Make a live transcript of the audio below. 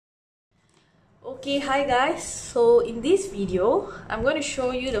Okay, hi guys. So in this video, I'm going to show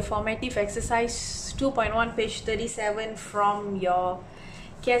you the formative exercise 2.1 page 37 from your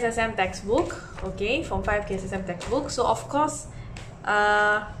KSSM textbook. Okay, from 5 KSSM textbook. So of course,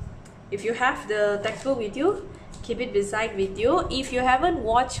 if you have the textbook with you, keep it beside with you. If you haven't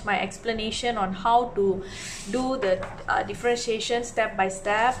watched my explanation on how to do the differentiation step by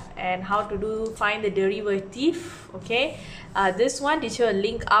step and how to find the derivative, okay, this one teacher will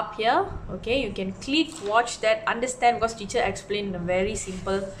link up here. Okay, you can click, watch that, understand, because teacher explained in a very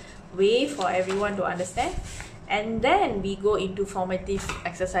simple way for everyone to understand. And then we go into formative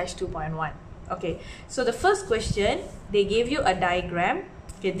exercise 2.1. okay, so the first question, they gave you a diagram.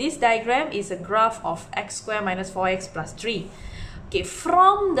 Okay, this diagram is a graph of x squared minus 4x plus 3. Okay,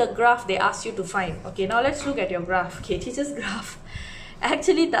 from the graph they ask you to find. Okay, now let's look at your graph. Okay, teacher's graph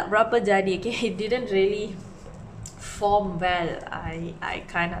actually tak berapa jadi. Okay, it didn't really form well. I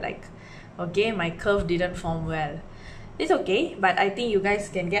kind of like, okay, my curve didn't form well. It's okay, but I think you guys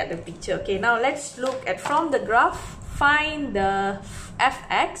can get the picture. Okay, now let's look at from the graph, find the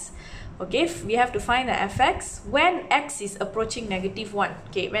fx. Okay, we have to find the fx when x is approaching -1.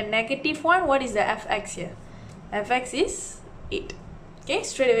 Okay, when -1, what is the fx here? Fx is 8. Okay,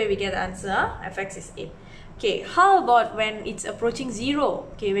 straight away we get the answer. Fx is 8. Okay, how about when it's approaching 0?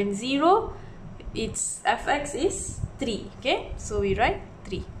 Okay, when 0, its fx is 3. Okay, so we write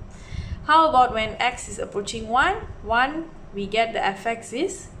 3. How about when x is approaching 1? We get the fx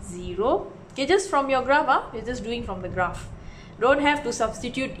is 0. Okay, just from your graph, you're just doing from the graph. Don't have to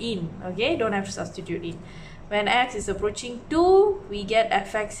substitute in. Okay, don't have to substitute in. When x is approaching 2, we get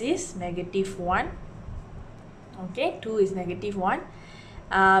fx is -1. Okay, 2 is -1.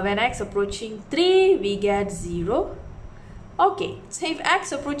 When x approaching 3, we get 0. Okay, so if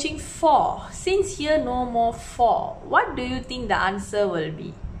x approaching 4, since here no more 4, what do you think the answer will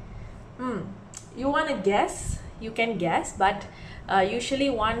be? You want to guess? You can guess, but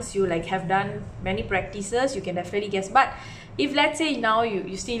usually once you like have done many practices, you can definitely guess. But if let's say now you're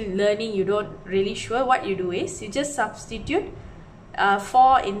still learning, you don't really sure, what you do is you just substitute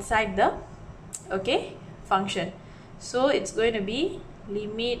 4 inside the function. So it's going to be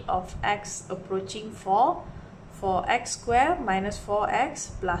limit of x approaching 4 for x squared minus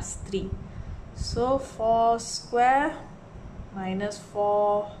 4x plus 3. So 4 squared minus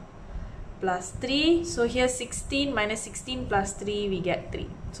 4 plus 3. So here 16 minus 16 plus 3, we get 3.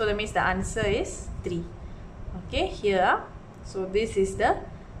 So that means the answer is 3. Okay, here. So this is the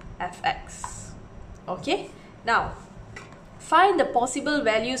fx. Okay, now find the possible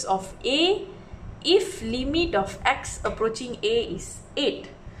values of a if limit of x approaching a is 8.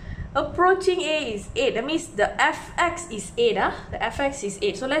 Approaching a is 8. That means the fx is 8. The fx is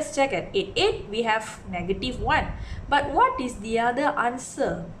 8. So let's check at 8. 8 we have -1. But what is the other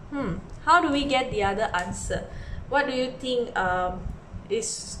answer? How do we get the other answer? What do you think is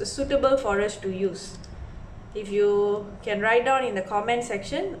suitable for us to use? If you can write down in the comment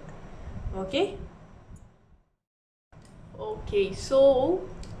section. Okay. Okay, so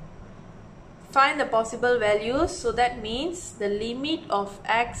find the possible values. So that means the limit of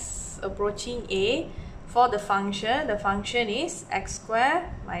x approaching a for the function is x squared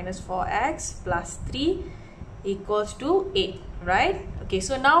minus 4x plus 3 equals to 8, right? Okay,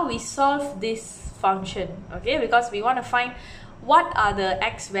 so now we solve this function, okay, because we want to find what are the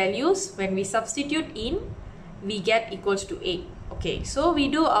x values. When we substitute in, we get equals to 8. Okay, so we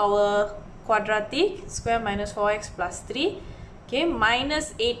do our quadratic, square minus 4x plus 3. Okay,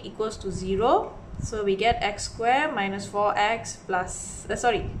 minus 8 equals to 0. So we get x squared minus 4x plus,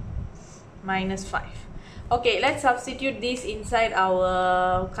 minus 5. Okay, let's substitute this inside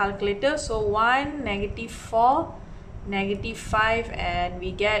our calculator. So 1, -4, -5, and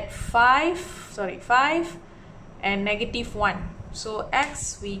we get 5 and -1. So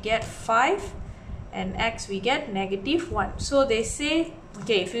x we get 5 and x we get -1. So they say,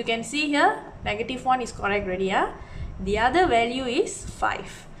 okay, if you can see here, -1 is correct already. The other value is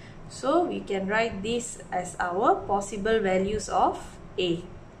 5. So we can write this as our possible values of a.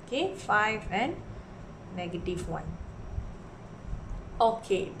 Okay, 5 and -1.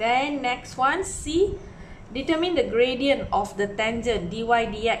 Okay, then next one, C. Determine the gradient of the tangent dy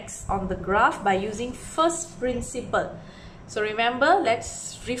dx on the graph by using first principle. So remember,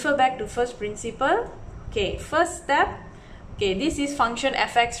 let's refer back to first principle. Okay, first step. Okay, this is function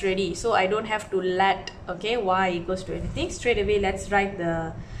fx ready, so I don't have to let y equals to anything. Straight away, let's write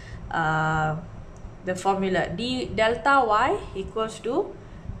the formula. Delta y equals to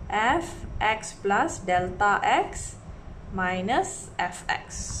fx plus delta x minus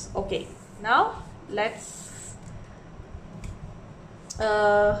fx. Okay, now let's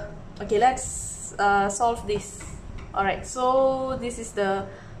solve this. Alright, so this is the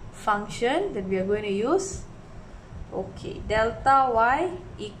function that we are going to use. Okay, delta y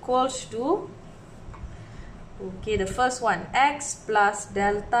equals to, okay, the first one, x plus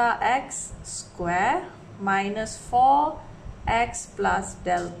delta x square minus 4x plus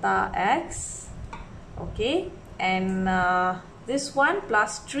delta x. Okay, and this one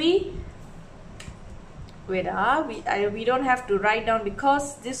plus 3. Wait, we don't have to write down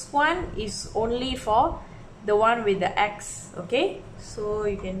because this one is only for the one with the x. Okay, so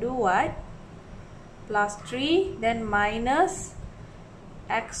you can do what? Plus 3, then minus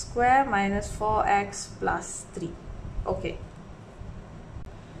x square minus 4x plus 3. Okay.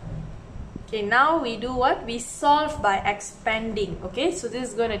 Okay, now we do what? We solve by expanding. Okay, so this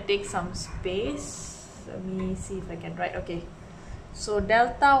is going to take some space. Let me see if I can write. Okay, so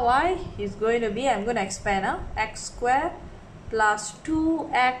delta y is going to be, I'm going to expand, x square plus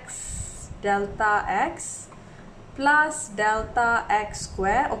 2x delta x plus delta x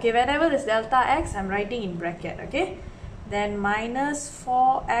square. Okay, whenever there's delta x, I'm writing in bracket. Okay, then minus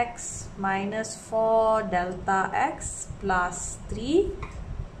 4x minus 4 delta x plus 3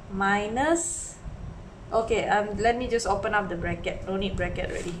 minus, okay, let me just open up the bracket, no need bracket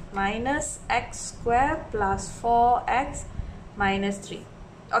already, minus x square plus 4x minus 3.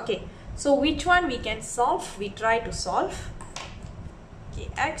 Okay, so which one we can solve? We try to solve. Okay,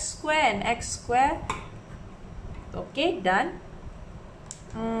 x square and x square. Okay, done.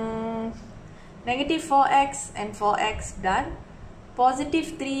 Negative 4x and 4x, done.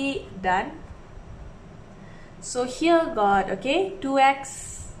 Positive 3, done. So here got, okay,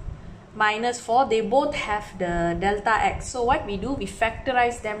 2x minus 4, they both have the delta x. So what we do, we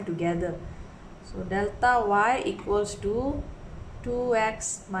factorize them together. So delta y equals to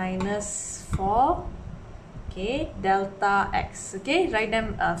 2x minus 4, okay, delta x. Okay, write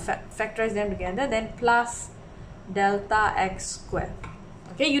them, factorize them together, then plus delta x square.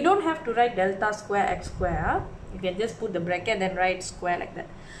 Okay, you don't have to write delta square x square, huh? You can just put the bracket then write square like that.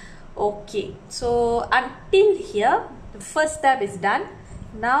 Okay, so until here the first step is done.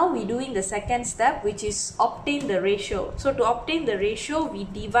 Now we're doing the second step, which is obtain the ratio. So to obtain the ratio, we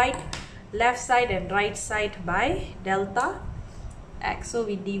divide left side and right side by delta x. So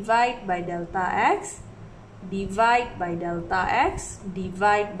we divide by delta x, divide by delta x,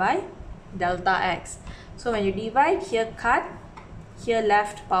 divide by delta x. So when you divide, here cut, here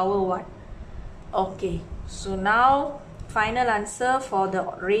left, power 1. Okay, so now final answer for the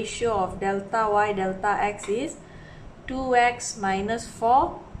ratio of delta y delta x is 2x minus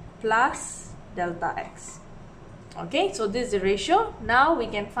 4 plus delta x. Okay, so this is the ratio. Now we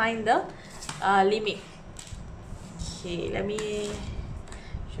can find the limit. Okay, let me,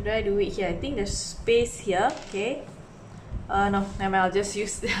 should I do it here? I think there's space here. Okay, no, never mind, I'll just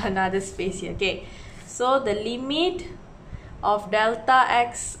use another space here. Okay, so the limit of delta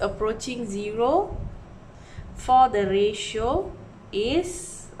x approaching 0 for the ratio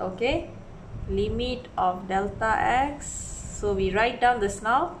is, okay, limit of delta x, so we write down this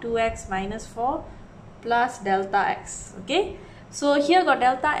now, 2x minus 4 plus delta x. Okay, so here got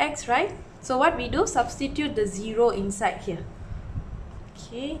delta x, right? So what we do, substitute the 0 inside here.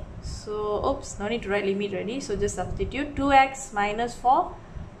 Okay, so oops, no need to write limit already, so just substitute 2x minus 4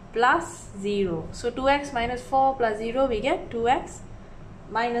 plus 0. So 2x minus 4 plus 0, we get 2x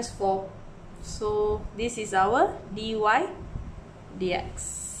minus 4. So this is our dy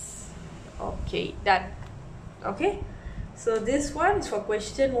dx. Okay, done. Okay, so this one is for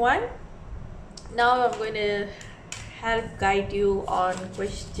question 1. Now I'm going to help guide you on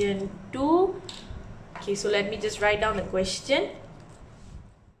question 2. Okay, so let me just write down the question.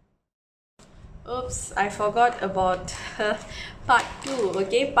 Oops, I forgot about part 2.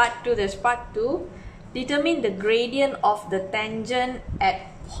 Okay, part 2, there's part 2. Determine the gradient of the tangent at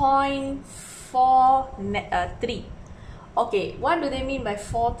point 4,3. Okay, what do they mean by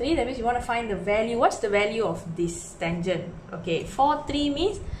 4,3? That means you want to find the value. What's the value of this tangent? Okay, 4,3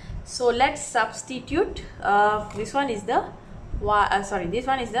 means, so let's substitute. This one is the y, this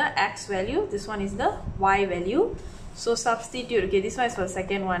one is the x value, this one is the y value. So substitute. Okay, this one is for the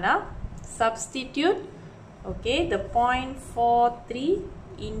second one. Substitute, okay, the 0.43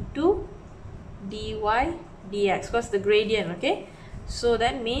 into dy dx, because the gradient. Okay, so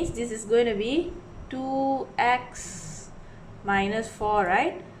that means this is going to be 2x minus 4,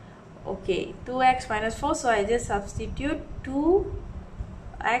 right? Okay, 2x minus 4, so I just substitute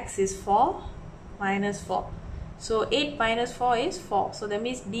 2x is 4 minus 4, so 8 minus 4 is 4, so that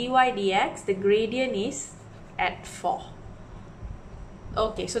means dy dx, the gradient is at 4.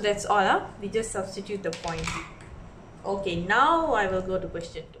 Okay, so that's all. We just substitute the point. Okay, now I will go to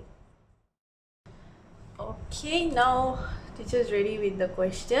question 2. Okay, now teacher is ready with the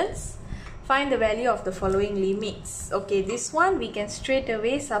questions. Find the value of the following limits. Okay, this one we can straight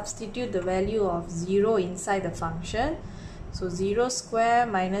away substitute the value of 0 inside the function. So 0 square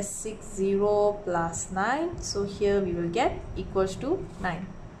minus 60 plus 9. So here we will get equals to 9.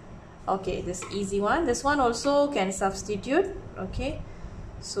 Okay, this easy one. This one also can substitute. Okay,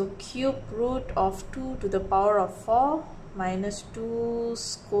 so cube root of 2 to the power of 4 minus 2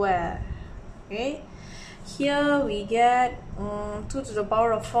 square. Okay, here we get 2 to the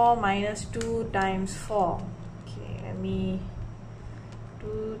power of 4 minus 2 times 4. Okay, let me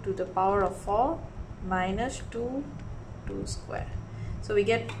 2 to the power of 4 minus 2 square. So we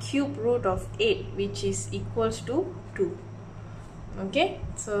get cube root of 8, which is equals to 2. Okay,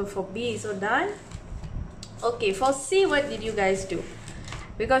 so for B is so done. Okay, for C, what did you guys do?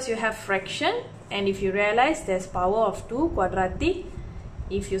 Because you have fraction, and if you realize there's power of 2 quadratic,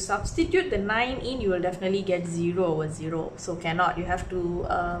 if you substitute the 9 in, you will definitely get 0 over 0. So cannot, you have to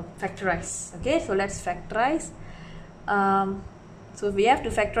factorize. Okay, so let's factorize. So we have to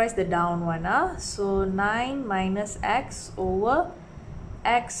factorize the down one. So 9 minus x over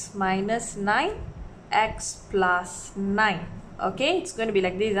x minus 9, x plus 9. Okay, it's going to be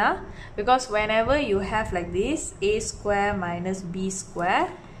like this, because whenever you have like this, a square minus b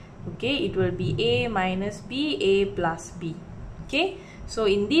square, okay, it will be a minus b, a plus b. Okay, so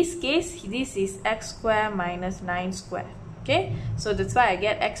in this case, this is x square minus 9 square. Okay, so that's why I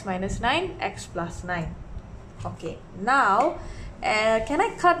get x minus 9, x plus 9. Okay, now can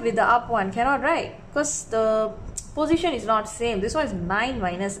I cut with the up one? Cannot, right? Because the position is not same. This one is 9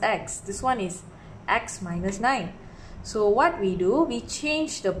 minus x, this one is x minus 9. So what we do, we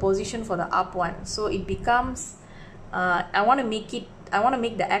change the position for the up one. So it becomes I want to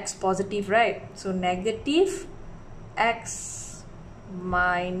make the x positive, right? So negative x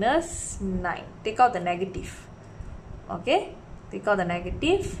minus 9. Take out the negative. Okay, take out the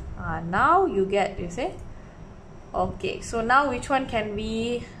negative. Now you get, you say, okay, so now which one can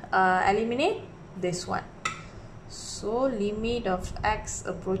we eliminate? This one. So limit of x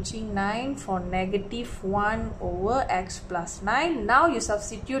approaching 9 for negative 1 over x plus 9. Now you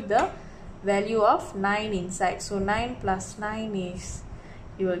substitute the value of 9 inside. So 9 plus 9 is,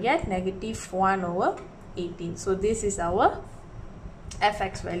 you will get negative 1 over 18. So this is our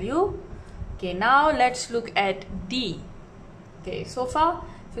fx value. Okay, now let's look at D. Okay, so far,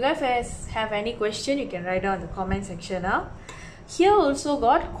 if you guys have any question, you can write down in the comment section. Here also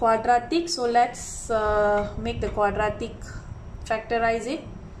got quadratic, so let's make the quadratic, factorize it.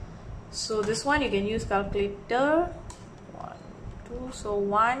 So this one you can use calculator. 1, 2, so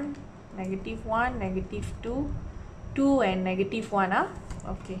 1, negative 1, negative 2, 2 and negative 1.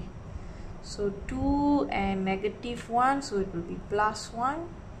 Okay, so 2 and negative 1, so it will be plus 1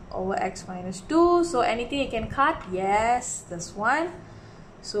 over x minus 2. So anything you can cut? Yes, this one.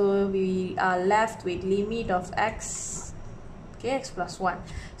 So we are left with limit of x, okay, x plus 1.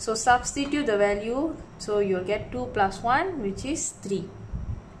 So substitute the value, so you'll get 2 plus 1, which is 3.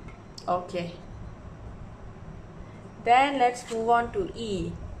 Okay, then let's move on to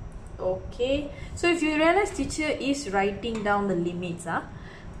E. Okay, so if you realize teacher is writing down the limits,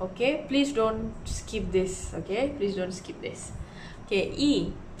 okay, please don't skip this. Okay, please don't skip this. Okay,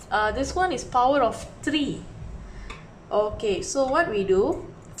 E, this one is power of 3. Okay, so what we do,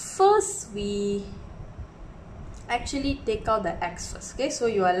 first we actually take out the x first. Okay, so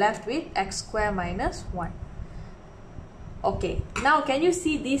you are left with x square minus 1. Okay, now can you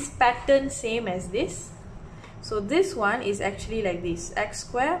see this pattern same as this? So this one is actually like this, x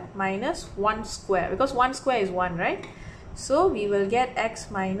square minus 1 square, because 1 square is 1, right? So we will get x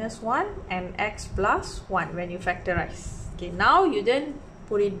minus 1 and x plus 1 when you factorize. Okay, now you then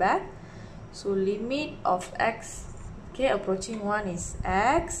put it back. So limit of x, okay, approaching 1 is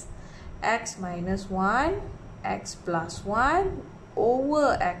x, x minus 1, x plus 1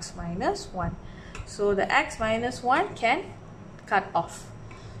 over x minus 1. So the x minus 1 can cut off.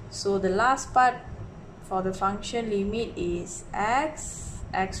 So the last part for the function limit is x,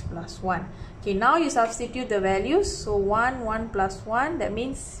 x plus 1. Okay, now you substitute the values. So 1, 1 plus 1, that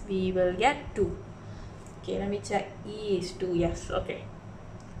means we will get 2. Okay, let me check. E is 2, yes, okay.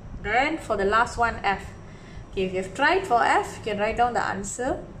 Then for the last one, F. Okay, if you have tried for F, you can write down the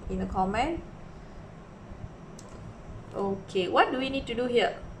answer in the comment. Okay, what do we need to do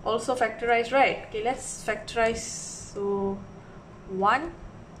here? Also factorize, right? Okay, let's factorize. So 1,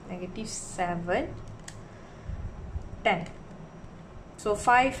 negative 7, 10. So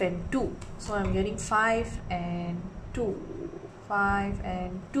 5 and 2. So I'm getting 5 and 2. 5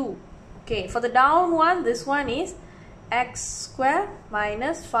 and 2. Okay, for the down one, this one is x square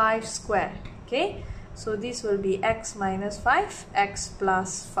minus 5 square. Okay, So this will be x minus 5, x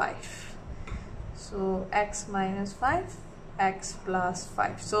plus 5. So x minus 5, x plus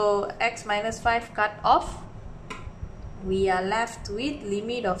 5. So x minus 5 cut off. We are left with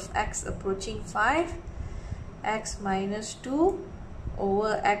limit of x approaching 5, x minus 2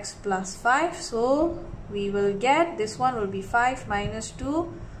 over x plus 5. So we will get, this one will be 5 minus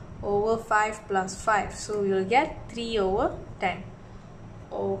 2 over 5 plus 5. So we will get 3 over 10.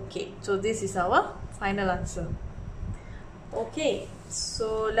 Okay, so this is our final answer. Okay,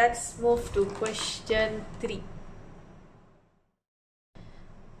 so let's move to question 3.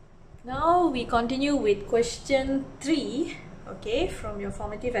 Now we continue with question 3, okay, from your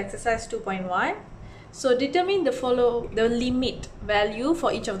formative exercise 2.1. So determine the limit value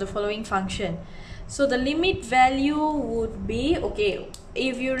for each of the following function. So the limit value would be, okay,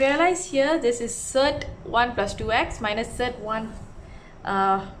 if you realize here, this is cert 1 plus 2x minus cert 1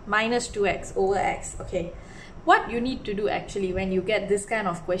 minus 2x over x. Okay, what you need to do actually when you get this kind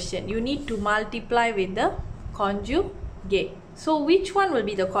of question, you need to multiply with the conjugate. So which one will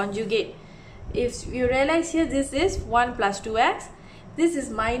be the conjugate? If you realize here, this is 1 plus 2x, this is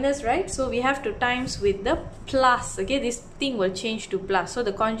minus, right? So we have to times with the plus. Okay, this thing will change to plus. So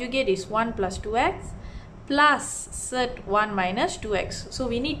the conjugate is 1 plus 2x plus cert 1 minus 2x. So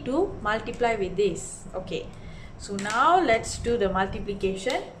we need to multiply with this. Okay, so now let's do the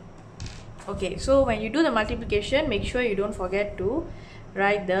multiplication. Okay, so when you do the multiplication, make sure you don't forget to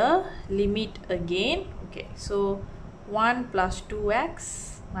write the limit again. Okay, so 1 plus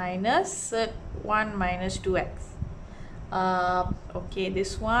 2x minus cert 1 minus 2x. Okay,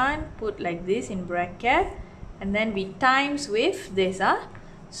 this one put like this in bracket, and then we times with this.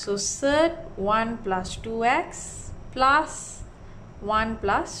 So cert 1 plus 2x plus 1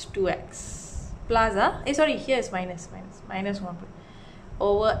 plus 2x plus sorry, here is minus 1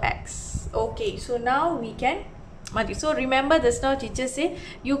 over x. Okay, so now we can multiply. So remember, just now teacher say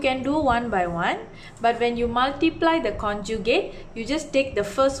you can do one by one, but when you multiply the conjugate, you just take the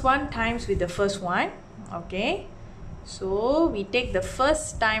first one times with the first one. Okay, so we take the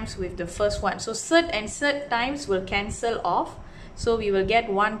first times with the first one. So cert and cert times will cancel off, so we will get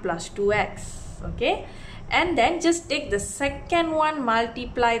 1 plus 2x. Okay, and then just take the second one,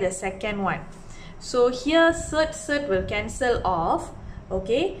 multiply the second one. So here cert will cancel off.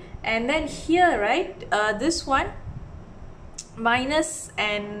 Okay, and then here, right, this one minus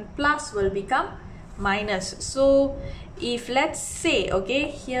and plus will become minus. So if let's say, okay,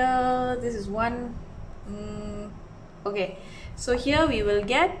 here this is 1, okay, so here we will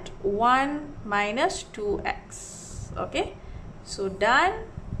get 1 minus 2x. Okay, so done,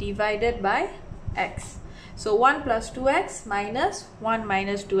 divided by x. So 1 plus 2x minus 1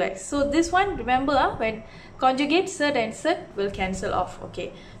 minus 2x. So this one, remember, when conjugate, cert and cert will cancel off.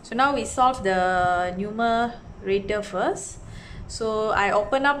 Okay, so now we solve the numerator first. So I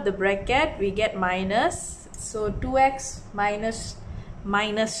open up the bracket, we get minus. So 2x minus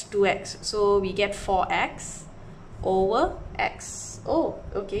 2x. So we get 4x over x. Oh,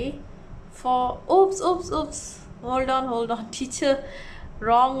 okay. Oops. Hold on. Teacher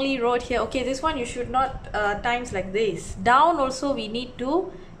wrongly wrote here. Okay, this one you should not times like this. Down also we need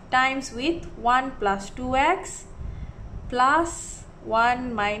to times with 1 plus 2x plus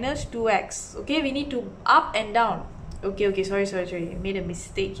 1 minus 2x. Okay, we need to up and down. Okay, sorry, I made a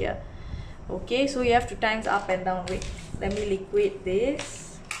mistake here. Okay, so you have to times up and down. Wait, let me liquid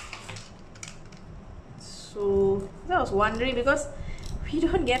this. So I was wondering, because we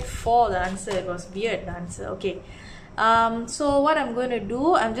don't get 4 the answer, it was weird the answer. Okay, so what I'm going to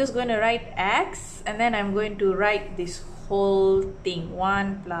do, I'm just going to write x, and then I'm going to write this whole thing,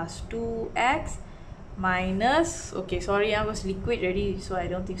 1 plus 2x minus, okay, sorry, I was liquid already, so I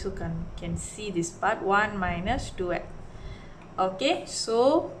don't think so can see this part, 1 minus 2x. Okay,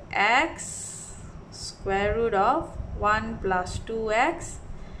 so x square root of 1 plus 2x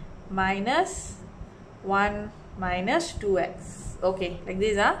minus 1 minus 2x. Okay, like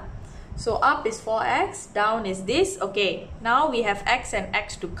this. So up is 4x, down is this. Okay, now we have x and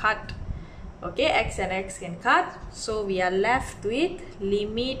x to cut. Okay, x and x can cut, so we are left with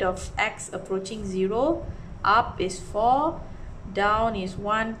limit of x approaching 0. Up is 4, down is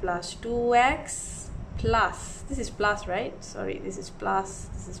 1 plus 2x plus, this is plus, right? Sorry, this is plus,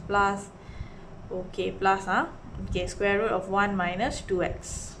 this is plus. Okay, plus, okay, square root of 1 minus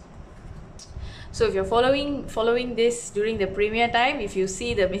 2x. So if you're following this during the premiere time, if you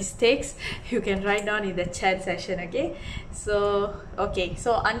see the mistakes, you can write down in the chat session. Okay, so okay,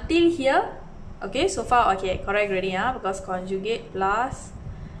 so until here, okay, so far okay, correct already, because conjugate plus,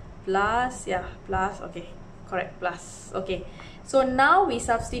 yeah, plus, okay, correct, plus. Okay, so now we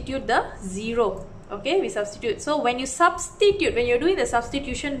substitute the 0. Okay, we substitute. So when you substitute, when you're doing the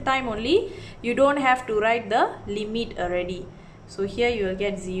substitution time only, you don't have to write the limit already. So here you will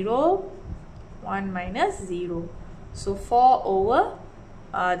get 0, 1 minus 0. So 4 over,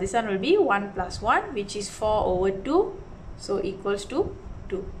 this one will be 1 plus 1, which is 4 over 2. So equals to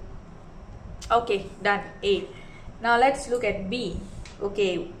 2. Okay, done. A. Now let's look at B.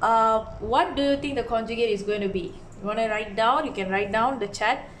 Okay, what do you think the conjugate is going to be? You want to write down? You can write down the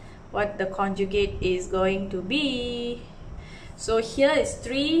chat what the conjugate is going to be. So here is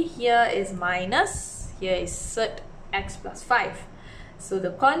 3, here is minus, here is cert x plus 5. So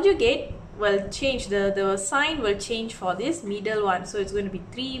the conjugate will change, the sign will change for this middle one. So it's going to be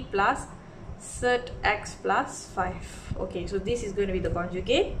 3 plus cert x plus 5. Okay, so this is going to be the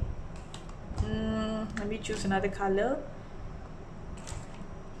conjugate. Let me choose another color.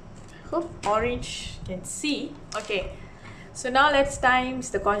 Hope orange can see. Okay, so now let's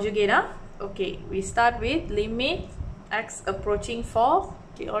times the conjugate. Okay, we start with limit x approaching 4.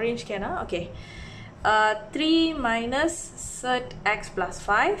 Okay, orange can. Okay, 3 minus cert x plus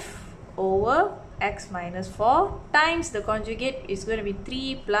 5 over x minus 4 times the conjugate is going to be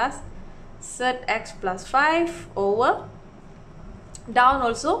 3 plus cert x plus 5 over down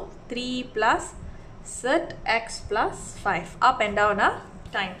also 3 plus cert x plus 5, up and down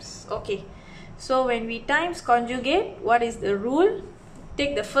times. Okay, so when we times conjugate, what is the rule?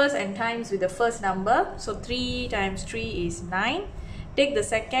 Take the first and times with the first number. So 3 times 3 is 9. Take the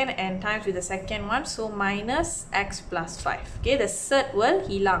second and times with the second one, so minus x plus 5. Okay, the cert will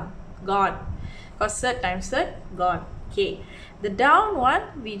hilang, gone, because cert times cert, gone. Okay, the down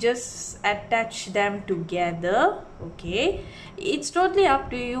one, we just attach them together. Okay, it's totally up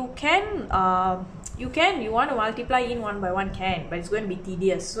to you. You want to multiply in one by one, can, but it's going to be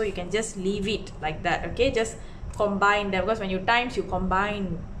tedious, so you can just leave it like that. Okay, just combine them, because when you times, you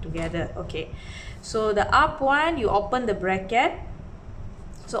combine together. Okay, so the up one, you open the bracket.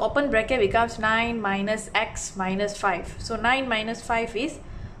 So open bracket becomes 9 minus x minus 5. So 9 minus 5 is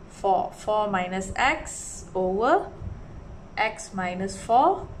 4. 4 minus x over x minus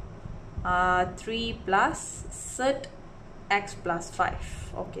 4. 3 plus cert x plus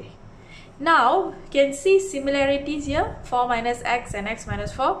 5. Okay. Now you can see similarities here. 4 minus x and x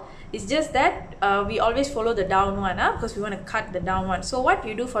minus 4. It's just that we always follow the down one, because we want to cut the down one. So what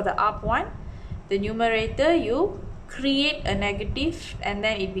you do for the up one, the numerator, you create a negative and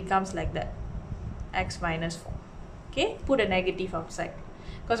then it becomes like that, x minus 4. Okay, put a negative outside,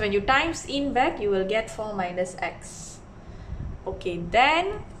 because when you times in back, you will get 4 minus x. Okay,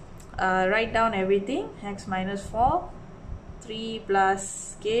 then write down everything. X minus 4, 3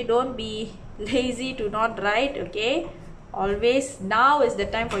 plus, okay, don't be lazy to not write. Okay, always now is the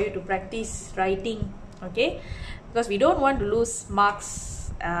time for you to practice writing. Okay, because we don't want to lose marks.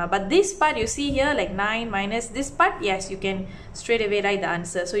 But this part you see here, like 9 minus this part, yes, you can straight away write the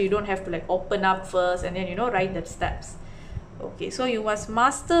answer, so you don't have to like open up first and then write the steps. Okay, so you must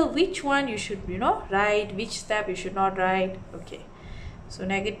master which one you should write, which step you should not write. Okay, so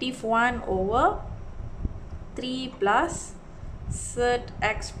negative 1 over 3 plus cert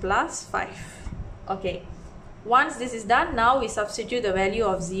x plus 5. Okay, once this is done, now we substitute the value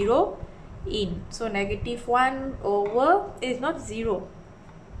of 0 in. So negative 1 over, it is not 0.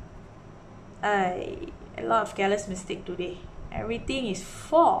 A lot of careless mistake today. Everything is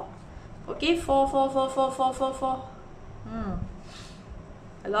 4. Okay, 4, 4, 4, 4, 4, 4, 4.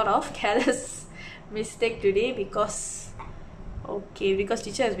 A lot of careless mistake today because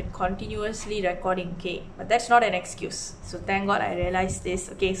teacher has been continuously recording. Okay, but that's not an excuse. So thank God I realized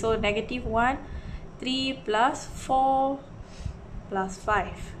this. Okay, so negative 1, 3 plus 4 plus 5.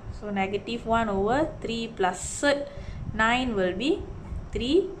 So negative 1 over 3 plus cert 9 will be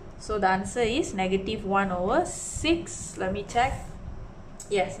 3. So the answer is negative 1 over 6. Let me check.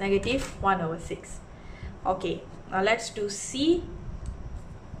 Yes, negative 1 over 6. Okay, now let's do C.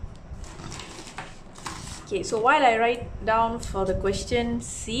 Okay, so while I write down for the question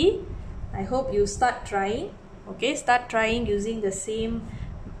C, I hope you start trying. Okay, start trying using the same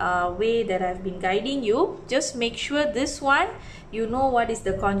way that I've been guiding you. Just make sure this one, you know what is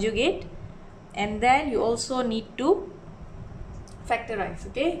the conjugate, and then you also need to factorize.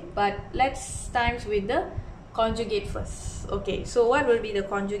 Okay, but let's times with the conjugate first. Okay, so what will be the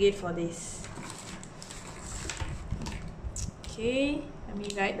conjugate for this? Okay, let me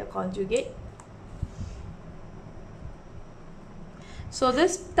write the conjugate. So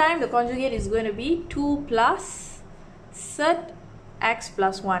this time the conjugate is going to be 2 plus cert x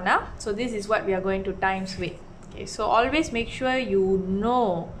plus 1. So this is what we are going to times with. Okay, so always make sure you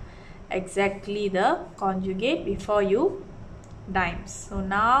know exactly the conjugate before you times. So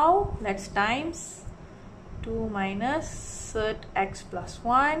now let's times 2 minus cert x plus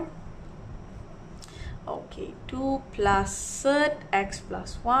 1. Okay, 2 plus cert x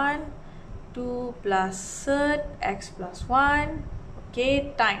plus 1, 2 plus cert x plus 1.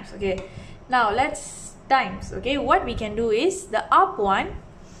 Okay, times. Okay, now let's times. Okay, what we can do is the up one,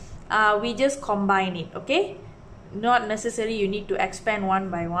 we just combine it. Okay, not necessary you need to expand one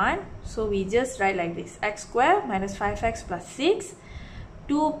by one. So we just write like this: x square minus 5x plus 6,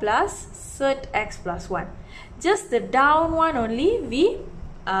 2 plus cert x plus 1. Just the down one only we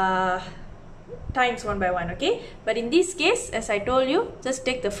times one by one. Okay, but in this case, as I told you, just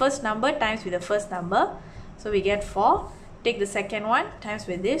take the first number times with the first number, so we get 4. Take the second one times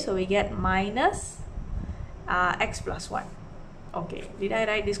with this, so we get minus x plus 1. Okay, did I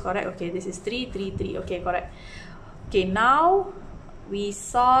write this correct? Okay, this is 3, 3, 3. Okay, correct. Okay, now we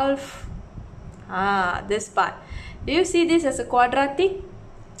solve this part. Do you see this as a quadratic?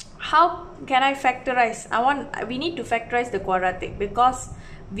 How can I factorize? We need to factorize the quadratic, because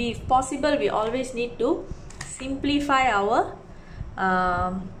if possible we always need to simplify our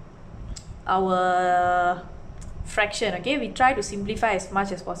fraction. Okay, we try to simplify as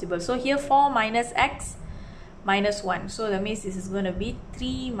much as possible. So here 4 minus x minus 1, so that means this is going to be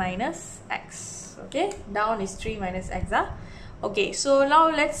 3 minus x. Okay, down is 3 minus x. Okay, so now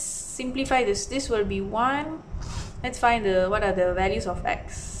let's simplify this. This will be 1. Let's find what are the values of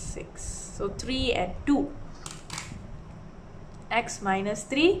x. 6. So 3 and 2. X minus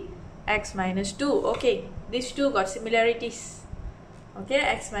 3, x minus 2. Okay, these two got similarities. Okay,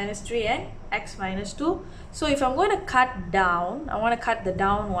 x minus 3 and x minus 2. So if I'm going to cut down, I want to cut the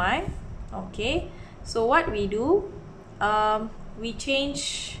down one. Okay, so what we do, we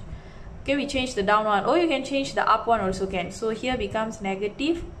change. Okay, we change the down one, or you can change the up one also can. So here becomes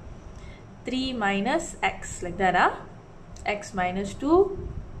negative 3 minus x, like that. X minus 2,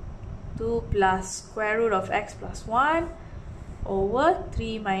 2 plus square root of x plus 1 over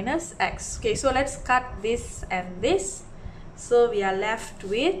 3 minus x. Okay, so let's cut this and this. So we are left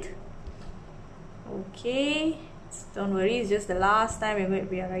with, okay, don't worry, it's just the last time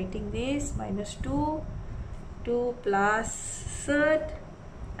we are writing this, minus 2, 2 plus cert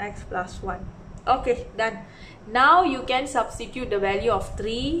x plus 1. Okay, done. Now you can substitute the value of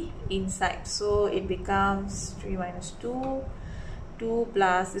 3 inside. So it becomes 3 minus 2, 2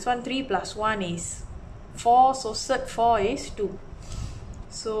 plus, this one 3 plus 1 is 4. So cert 4 is 2.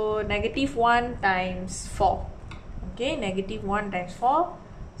 So negative 1 times 4. Okay, negative 1 times 4.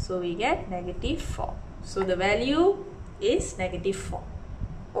 So we get negative 4. So the value is negative 4.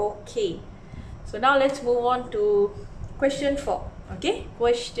 Okay. So now let's move on to question 4. Okay,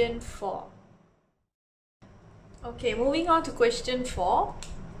 question 4. Okay, moving on to question 4.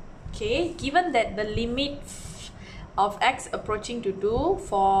 Okay, given that the limit of x approaching to 2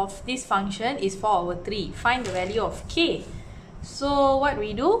 for this function is 4 over 3, find the value of k. So what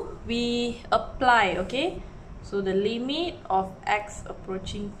we do, we apply. Okay, so the limit of x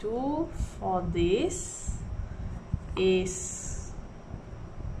approaching 2 for this is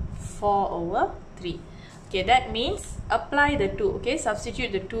 4 over 3. Okay, that means apply the 2. Okay,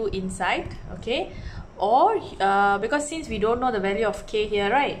 substitute the 2 inside. Okay, or because since we don't know the value of k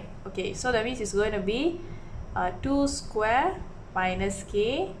here, right? Okay, so that means it's going to be 2 square minus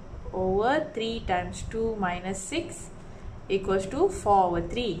k over 3 times 2 minus 6 equals to 4 over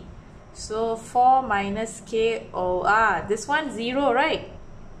 3. So 4 minus k over, this one 0, right?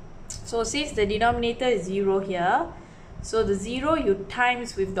 So since the denominator is 0 here, so the 0 you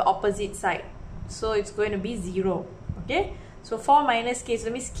times with the opposite side, so it's going to be 0. Okay, so 4 minus k, so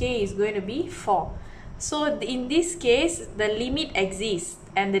that means k is going to be 4. So in this case, the limit exists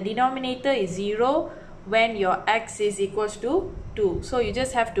and the denominator is 0 when your x is equals to 2. So you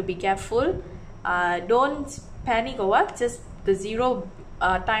just have to be careful. Don't panic or what, just the 0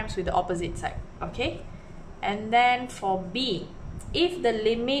 times with the opposite side. Okay, and then for b, if the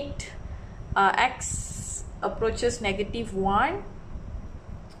limit x approaches negative 1,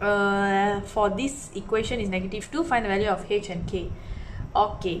 for this equation is negative 2, find the value of h and k.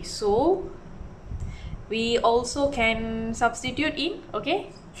 Okay, so we also can substitute in. Okay,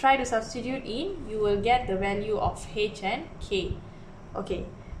 try to substitute in, you will get the value of h and k. Okay,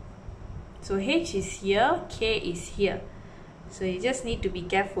 so h is here, k is here, so you just need to be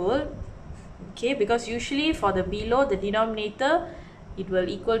careful. Okay, because usually for the below, the denominator, it will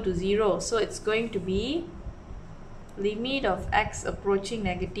equal to 0, so it's going to be limit of x approaching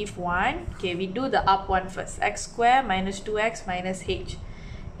negative 1. Okay, we do the up one first. X square minus 2x minus h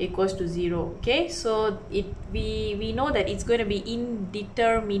equals to 0. Okay, so we know that it's going to be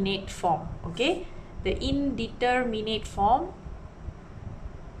indeterminate form. Okay, the indeterminate form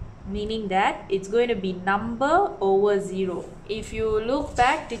meaning that it's going to be number over 0. If you look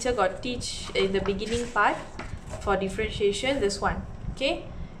back, teacher got teach in the beginning part for differentiation, this one, okay,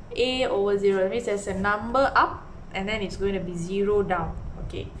 a over 0 means there's a number up and then it's going to be 0 down.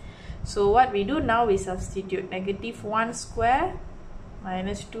 Okay, so what we do now, we substitute negative 1 square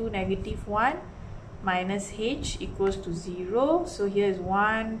minus 2 negative 1 minus h equals to 0. So here is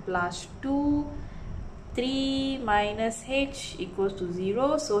 1 plus 2, 3 minus h equals to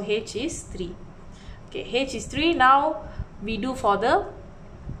 0. So h is 3. Okay, h is 3. Now we do for the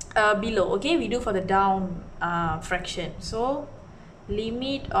below. Okay, we do for the down fraction. So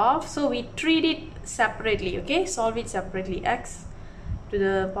limit of, so we treat it separately. Okay, solve it separately. X to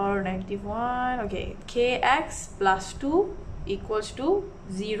the power of negative 1. Okay, kx plus 2 equals to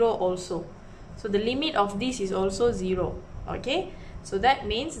 0 also. So the limit of this is also 0. Okay, so that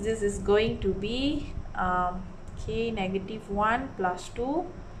means this is going to be k negative 1 plus 2,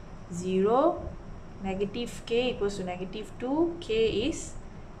 0, negative k equals to negative 2, k is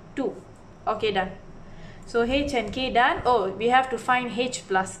 2. Okay, done. So h and k done. Oh, we have to find h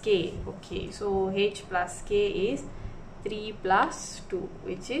plus k. Okay, so h plus k is 3 plus 2,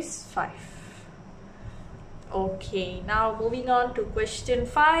 which is 5. Okay, now moving on to question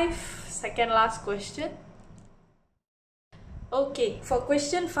 5, second last question. Okay, for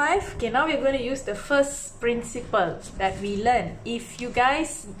question 5, okay, now we're going to use the first principle that we learned. If you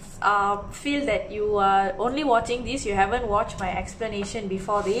guys feel that you are only watching this, you haven't watched my explanation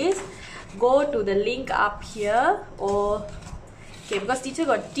before this, go to the link up here, or okay, because teacher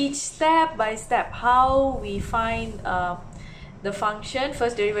got teach step by step how we find the function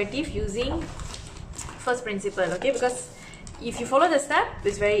first derivative using first principle. Okay, because if you follow the step,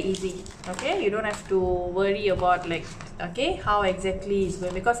 it's very easy. Okay, you don't have to worry about like, okay, how exactly it's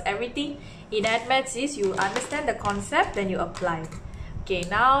going, because everything in ADDMATHS is you understand the concept, then you apply. Okay,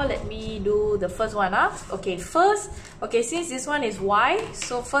 now let me do the first one. Okay, first, okay, since this one is y,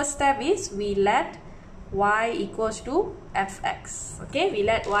 so first step is we let y equals to fx. Okay, we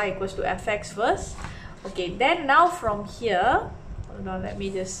let y equals to fx first. Okay, then now from here, hold on, let me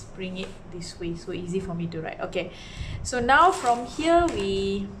just bring it this way, so easy for me to write. Okay, so now from here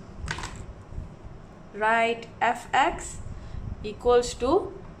we write fx equals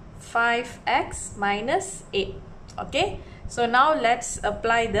to 5x minus 8. Okay, so now let's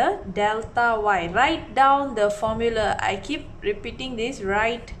apply the delta y. Write down the formula. I keep repeating this,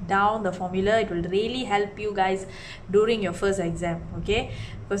 write down the formula. It will really help you guys during your first exam. Okay,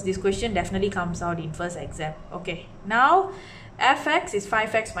 because this question definitely comes out in first exam. Okay, now fx is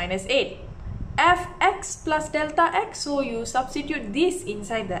 5x minus 8. Fx plus delta x, so you substitute this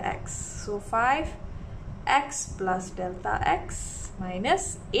inside the x. So 5x plus delta x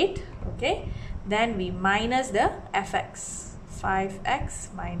minus 8. Okay, then we minus the fx,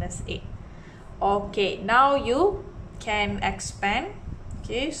 5x minus 8. Okay, now you can expand.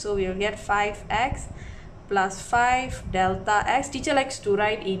 Okay, so we will get 5x plus 5 delta x. Teacher likes to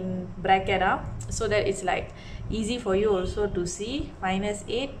write in bracket so that it's like easy for you also to see. Minus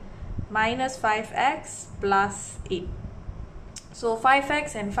 8 minus 5x plus 8. So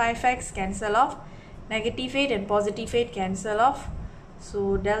 5x and 5x cancel off. Negative 8 and positive 8 cancel off.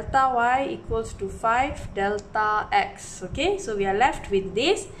 So delta y equals to 5 delta x. Okay, so we are left with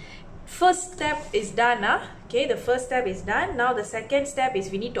this. First step is done. Okay, the first step is done. Now the second step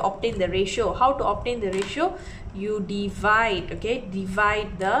is we need to obtain the ratio. How to obtain the ratio? You divide. Okay,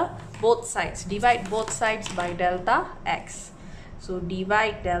 divide both sides. Divide both sides by delta x. So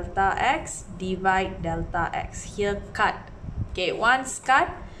divide delta x, divide delta x. Here cut. Okay, once cut.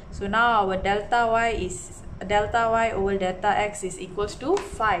 So now our delta y over delta x is equals to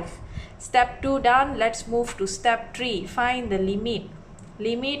 5. Step 2 done. Let's move to step 3. Find the limit.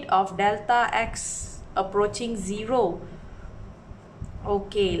 Limit of delta x approaching 0.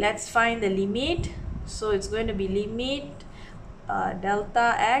 Okay, let's find the limit. So it's going to be limit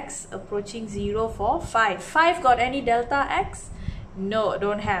delta x approaching 0 for 5. 5 got any delta x? No,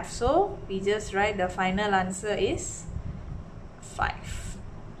 don't have. So we just write the final answer is 5.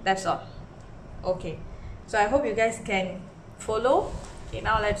 That's all. Okay, so I hope you guys can follow. Okay,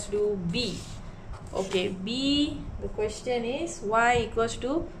 now let's do B. Okay, B, the question is y equals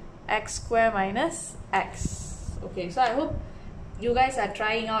to x square minus x. Okay, so I hope you guys are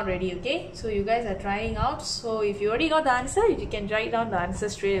trying out already. Okay, so you guys are trying out. So if you already got the answer, you can write down the answer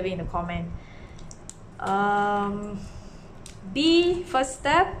straight away in the comment. B, first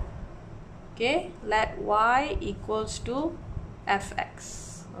step. Okay, let y equals to fx.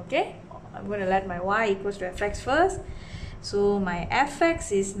 Okay, I'm going to let my y equals to fx first. So my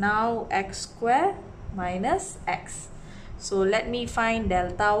fx is now x square minus x. So let me find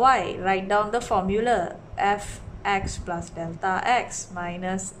delta y. Write down the formula. Fx plus delta x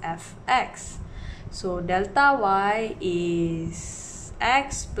minus fx. So delta y is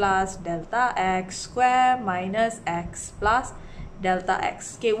x plus delta x square minus x plus delta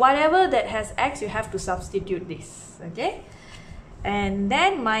x. Okay, whatever that has x, you have to substitute this. Okay, and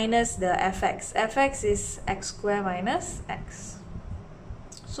then minus the fx. Fx is x square minus x.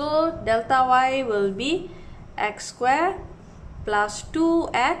 So delta y will be x square plus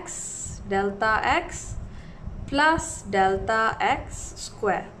 2x delta x plus delta x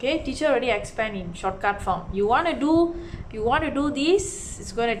square. Okay, teacher already explained in shortcut form. You want to do this,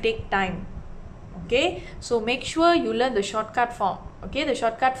 it's going to take time. Okay, so make sure you learn the shortcut form. Okay, the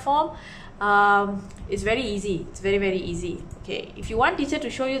shortcut form is very easy. It's very easy. Okay, if you want teacher to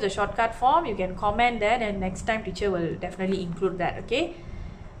show you the shortcut form, you can comment that, and next time teacher will definitely include that.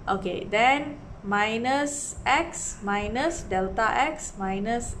 Okay, then minus x minus delta x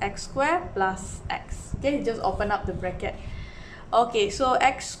minus x square plus x. Okay, just open up the bracket. Okay, so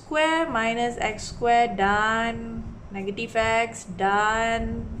x square minus x square, done. Negative x,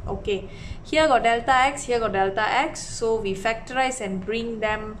 done. Okay, here got delta x, here got delta x, so we factorize and bring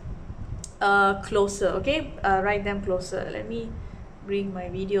them closer. Okay, write them closer. Let me bring my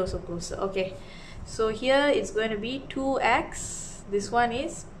video so closer. Okay, so here it's going to be 2x, this one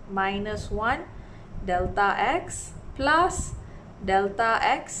is minus 1 delta x plus delta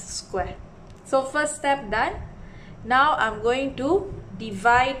x square. So first step done. Now I'm going to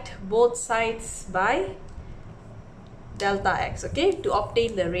divide both sides by delta x, okay, to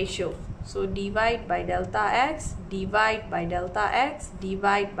obtain the ratio. So divide by delta x, divide by delta x,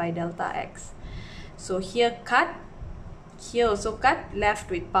 divide by delta x. So here cut, here also cut,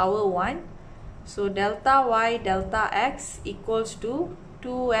 left with power 1. So delta y delta x equals to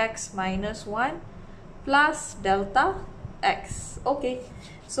 2x minus 1 plus delta x. Okay,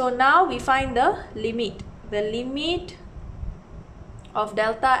 so now we find the limit. The limit of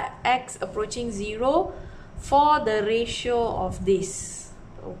delta x approaching 0 for the ratio of this.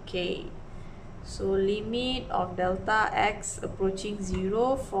 Okay, so limit of delta x approaching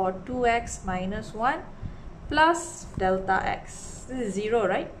 0 for 2x minus 1 plus delta x. This is 0,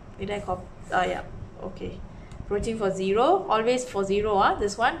 right? Did I copy? Yeah, okay. Approaching for 0, always for 0,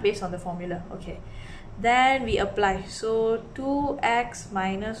 this one based on the formula. Okay, then we apply. So 2x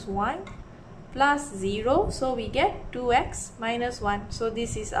minus 1 plus 0, so we get 2x minus 1. So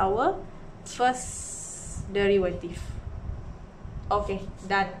this is our first derivative. Okay,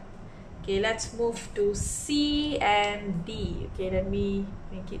 done. Okay, let's move to C and D. Okay, let me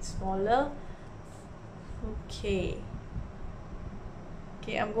make it smaller. Okay,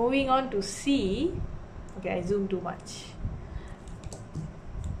 I'm going on to C. Okay, I zoom too much.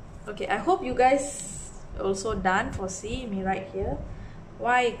 Okay, I hope you guys also done for C. Let me write here.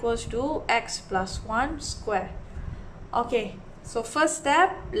 Y equals to x plus 1 square. Okay, so first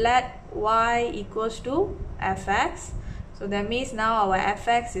step, let y equals to fx. So that means now our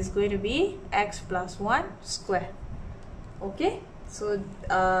fx is going to be x plus 1 square. Okay, so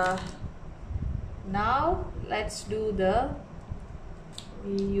now let's do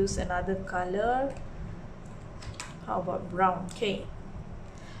we use another color. How about brown? Okay,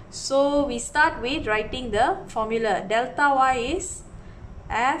 so we start with writing the formula. Delta y is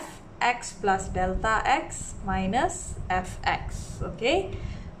fx plus delta x minus fx. Okay,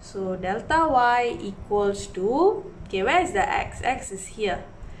 so delta y equals to, okay, where is the x? X is here.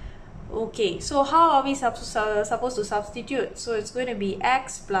 Okay, so how are we supposed to substitute? So it's going to be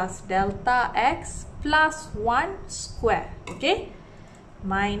x plus delta x plus 1 square. Okay,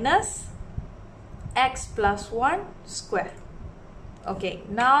 minus x plus 1 square. Okay,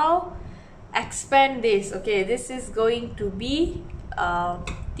 now expand this. Okay, this is going to be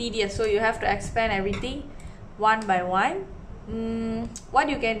tedious, so you have to expand everything one by one. What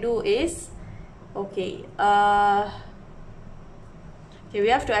you can do is, okay, we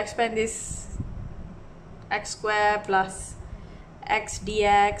have to expand this x square plus x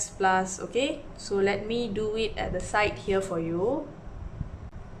dx plus, okay, so let me do it at the side here for you.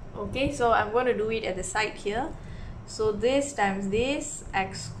 Okay, so I'm going to do it at the side here. So this times this,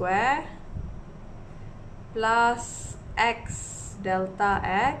 x square plus x delta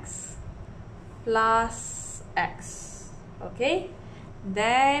x plus x. Okay,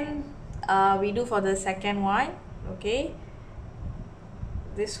 then we do for the second one. Okay,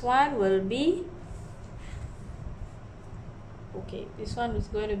 this one will be, okay, this one is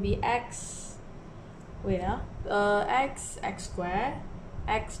going to be x, wait, x square,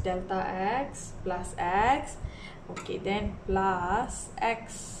 x delta x plus x. Okay, then plus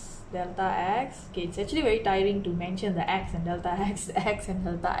x delta x. Okay, it's actually very tiring to mention the x and delta x, the x and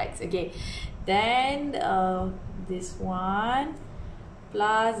delta x. Okay, then this one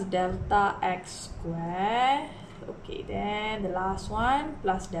plus delta x square. Okay, then the last one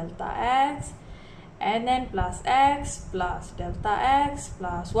plus delta x, and then plus x plus delta x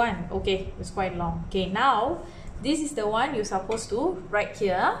plus 1. Okay, it's quite long. Okay, now this is the one you're supposed to write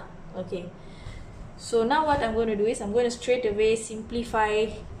here. Okay, so now what I'm going to do is I'm going to straight away simplify.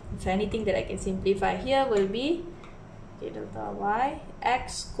 If anything that I can simplify here will be, okay, delta y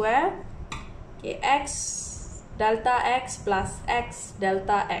x square, okay, x delta x plus x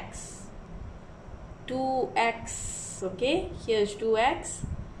delta x, 2x. Okay, here's 2x,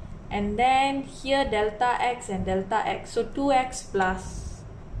 and then here delta x and delta x, so 2x plus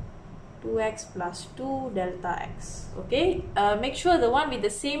 2 delta x. Okay, make sure the one with the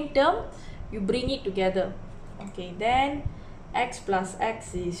same term you bring it together. Okay, then x plus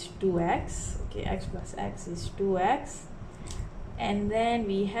x is 2x. Okay, x plus x is 2x, and then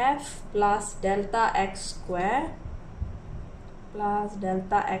we have plus delta x square,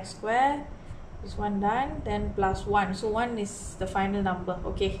 this one done, then plus 1, so 1 is the final number.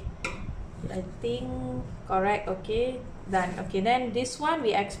 Okay, I think correct. Okay, done. Okay, then this one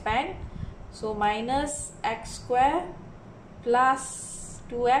we expand, so minus x square plus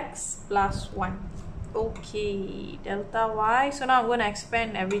 2x plus 1. Okay, delta y, so now I'm going to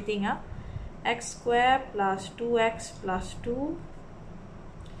expand everything. X square plus 2x plus 2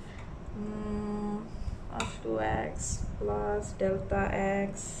 plus 2x plus delta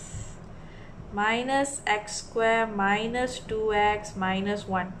x minus x square minus 2x minus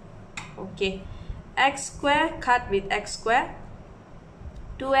 1. Okay, x square cut with x square,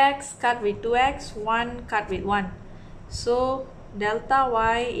 2x cut with 2x, 1 cut with 1. So delta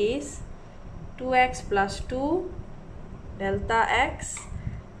y is 2x plus 2 delta x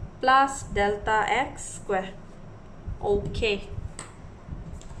plus delta x square. Okay,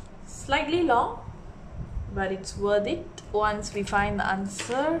 slightly long, but it's worth it once we find the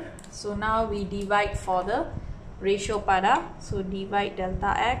answer. So now we divide for the ratio part. So divide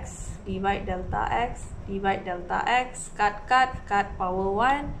delta x, divide delta x, divide delta x, cut power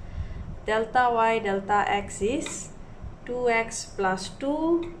 1. Delta y delta x is 2x plus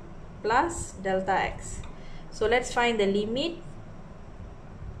 2 plus delta x. So let's find the limit.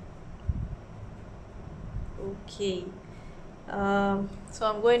 Okay, so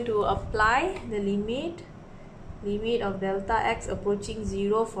I'm going to apply the limit of delta x approaching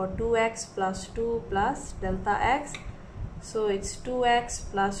 0 for 2x plus 2 plus delta x. So it's 2x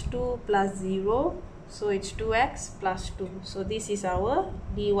plus 2 plus 0, so it's 2x plus 2. So this is our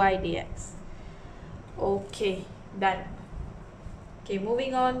dy dx. Okay, done. Okay,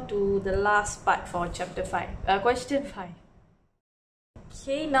 moving on to the last part for chapter 5, question 5.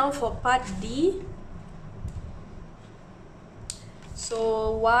 Okay, now for part D.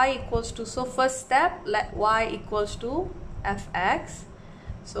 So y equals to, so first step, let y equals to fx.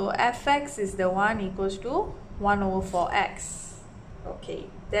 So fx is the one equals to 1 over 4x. Okay,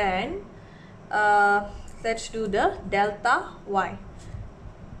 then let's do the delta y.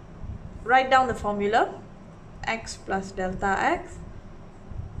 Write down the formula, x plus delta x.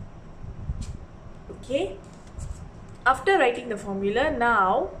 Okay, after writing the formula,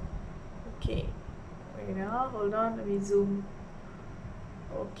 now, okay, wait now, hold on, let me zoom.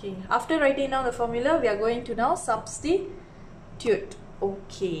 Okay, after writing down the formula, we are going to now substitute.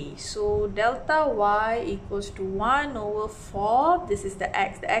 Okay, so delta y equals to 1 over 4, this is the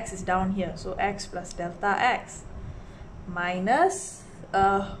x is down here, so x plus delta x minus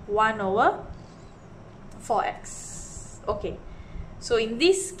 1 over 4x. Okay, so in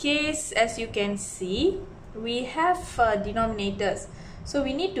this case, as you can see, we have denominators, so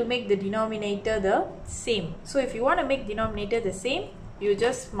we need to make the denominator the same. So if you want to make denominator the same, you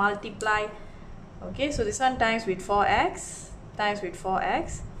just multiply. Okay, so this one times with 4x times with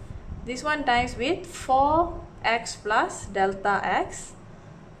 4x, this one times with 4x plus delta x,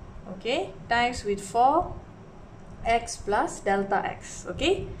 okay, times with 4x plus delta x.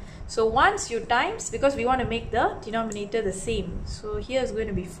 Okay, so once you times, because we want to make the denominator the same, so here is going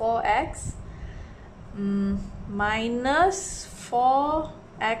to be 4x minus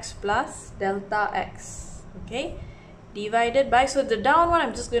 4x plus delta x, okay, divided by, so the down one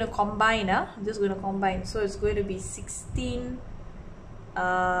I'm just going to combine. I'm just going to combine, so it's going to be 16x,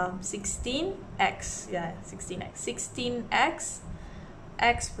 yeah, 16x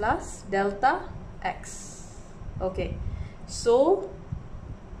x plus delta x. Okay, so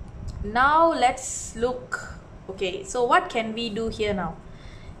now let's look. Okay, so what can we do here now?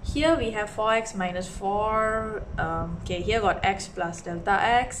 here we have 4x minus 4. Okay, here got x plus delta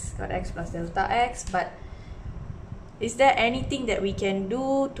x, but is there anything that we can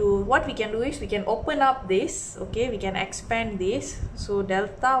do to, what we can do is we can open up this, okay, we can expand this. So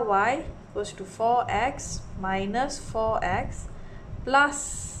delta y equals to 4x minus 4x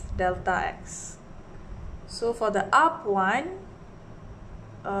plus delta x. So for the up one,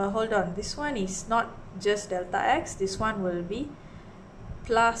 hold on, this one is not just delta x, this one will be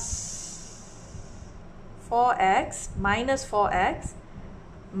plus 4x minus 4x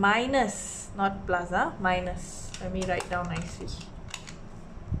minus, not plus, minus. Let me write down nicely.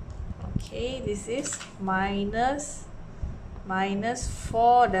 Okay, this is minus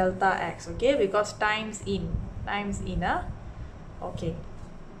 4 delta x, okay, because times in, okay.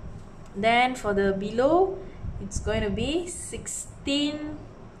 Then for the below, it's going to be 16.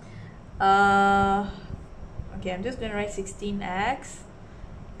 Okay, I'm just going to write 16x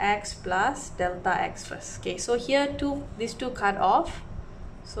x plus delta x first. Okay, so here these two cut off.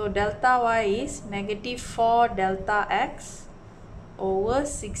 So delta y is negative 4 delta x over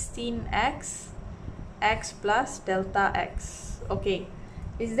 16x x plus delta x. Okay,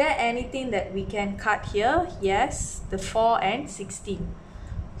 is there anything that we can cut here? Yes, the 4 and 16.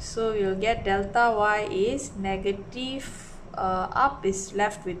 So you'll get delta y is negative, up is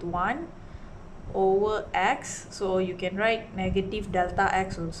left with 1 over x. So you can write negative delta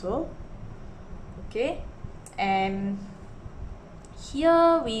x also. Okay, and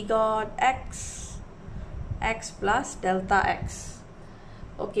here we got x plus delta x.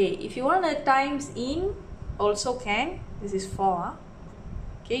 Okay, if you want to times in also can, this is 4.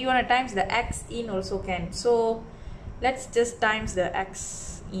 Okay, you want to times the x in also can. So let's just times the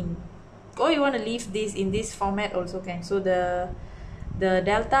x in, or you want to leave this in this format also can. So the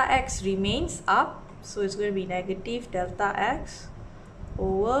delta x remains up, so it's going to be negative delta x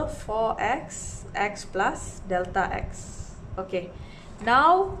over 4x x plus delta x. Okay,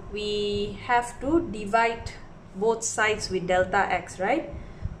 now we have to divide both sides with delta x, right?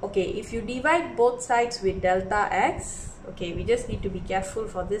 Okay, if you divide both sides with delta x, okay, we just need to be careful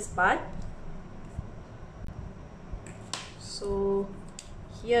for this part. So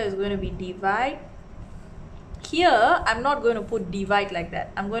here is going to be divide. Here I'm not going to put divide like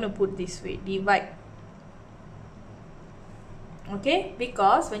that, I'm going to put this way, divide. Okay,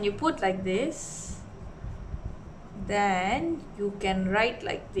 because when you put like this, then you can write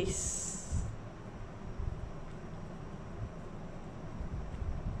like this.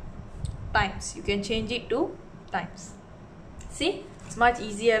 Times, you can change it to times. See, it's much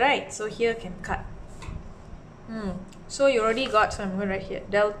easier, right? So here can cut. So you already got, so I'm going to write here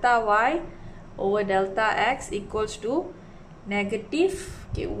delta y over delta x equals to negative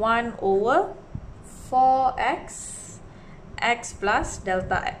 1 over 4x x plus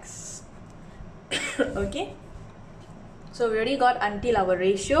delta x. Okay, so we already got until our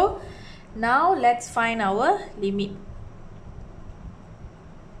ratio. Now let's find our limit.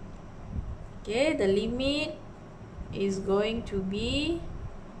 Okay, the limit is going to be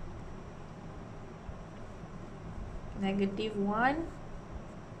negative 1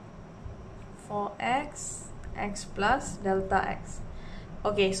 for x plus delta x.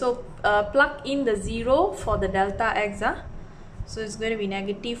 Okay, so plug in the 0 for the delta x. So it's going to be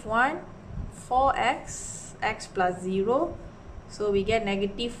negative 1 for x plus 0. So we get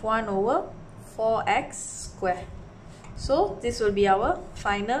negative 1 over 4x square. So this will be our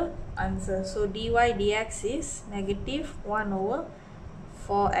final answer. So dy dx is negative 1 over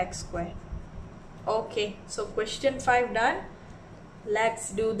 4x square. Okay, so question 5 done.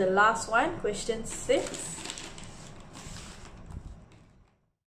 Let's do the last one, question 6.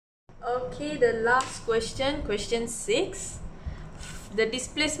 Okay, the last question, question 6. The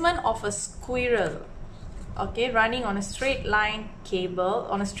displacement of a squirrel, okay, running on a straight line cable,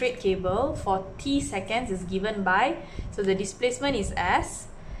 on a straight cable for t seconds is given by, so the displacement is s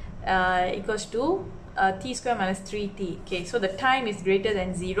equals to t square minus 3t. Okay, so the time is greater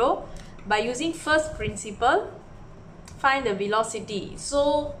than 0. By using first principle, find the velocity.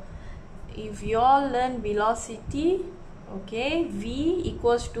 So if you all learn velocity, okay, v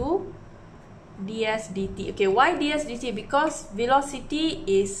equals to ds dt. Okay, why ds dt? Because velocity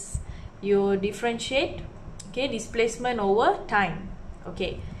is, you differentiate, okay, displacement over time.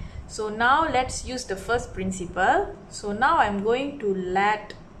 Okay, so now let's use the first principle. So now I'm going to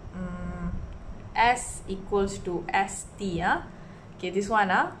let s equals to st. Okay, this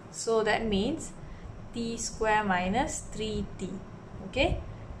one. So that means t square minus 3t. Okay,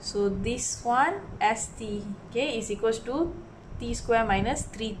 so this one st, okay, is equals to t square minus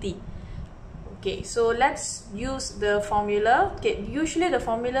 3t. Okay, so let's use the formula. Okay, usually the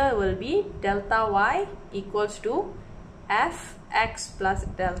formula will be delta y equals to fx plus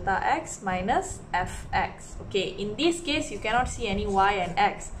delta x minus fx. Okay, in this case you cannot see any y and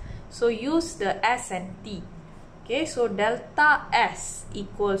x, so use the s and t. Okay, so delta s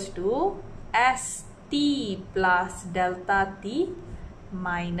equals to st plus delta t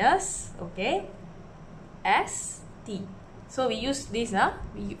minus, okay, st. So we use this,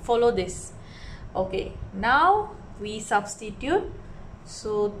 we follow this. Okay, now we substitute.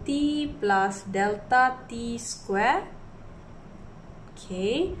 So t plus delta t square,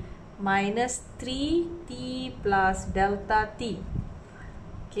 okay, minus 3t plus delta t.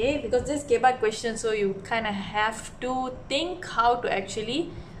 Okay, because this came by question, so you kind of have to think how to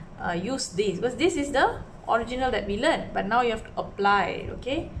actually use this, because this is the original that we learned, but now you have to apply it.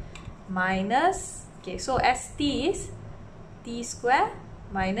 Okay, minus, okay, so st is t square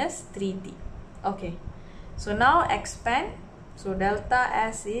minus 3t. Okay, so now expand. So delta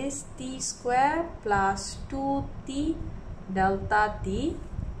s is t square plus 2t delta t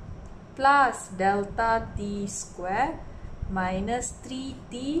plus delta t square minus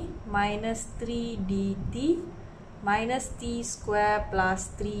 3t minus 3 dt minus t square plus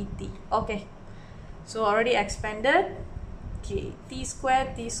 3t. Okay, so already expanded. Okay, t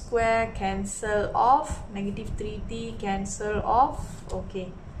square cancel off, negative 3t cancel off.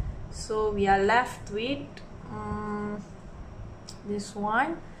 Okay, so we are left with this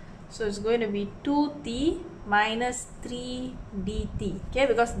one. So it's going to be 2t minus 3 dt. Okay,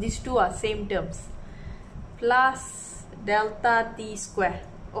 because these two are same terms, plus delta t square.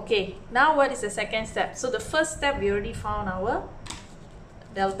 Okay, now what is the second step? So the first step we already found our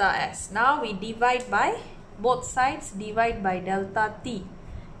delta s. Now we divide by both sides, divide by delta t,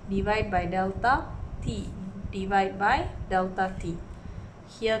 divide by delta t, divide by delta t.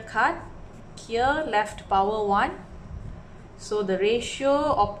 Here cut, here left power 1. So the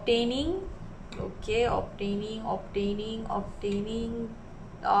ratio obtaining, okay, obtaining,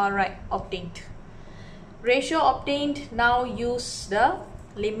 alright, obtained. Ratio obtained. Now use the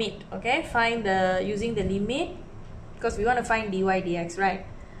limit. Okay, find the, using the limit, because we want to find dy dx, right?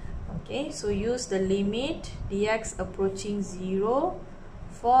 Okay, so use the limit dx approaching 0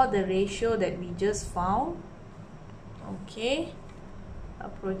 for the ratio that we just found. Okay,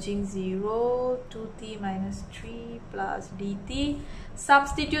 approaching 0, 2t minus 3 plus dt.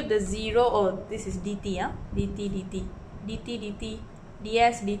 Substitute the 0, oh, this is dt, dt,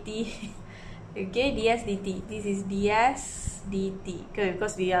 ds dt. Okay, ds dt, this is ds dt, okay,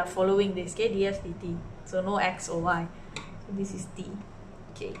 because we are following this, okay, ds dt, so no x or y, so this is t.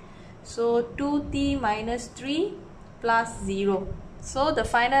 Okay, so 2t minus 3 plus 0, so the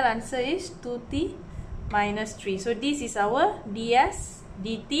final answer is 2t minus 3. So this is our ds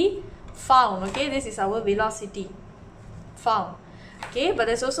dt found. Okay, this is our velocity found. Okay, but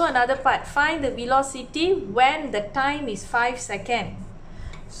there's also another part. Find the velocity when the time is 5 seconds.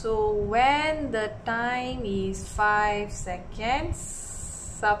 So when the time is 5 seconds,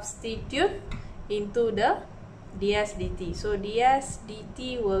 substitute into the ds dt. So ds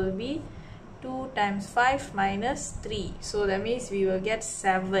dt will be 2 times 5 minus 3. So that means we will get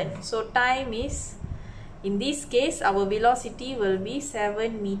 7. So time is, in this case, our velocity will be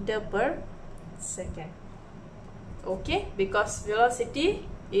 7 meter per second. Okay, because velocity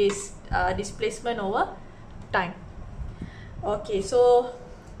is displacement over time. Okay, so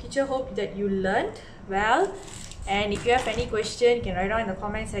teacher hope that you learned well, and if you have any question, you can write down in the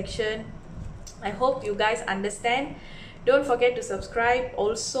comment section. I hope you guys understand. Don't forget to subscribe.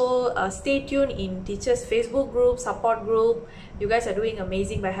 Also stay tuned in teachers Facebook group, support group. You guys are doing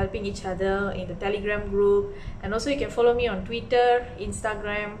amazing by helping each other in the Telegram group, and also you can follow me on Twitter,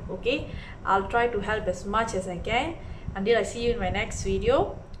 Instagram. Okay, I'll try to help as much as I can. Until I see you in my next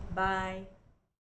video. Bye.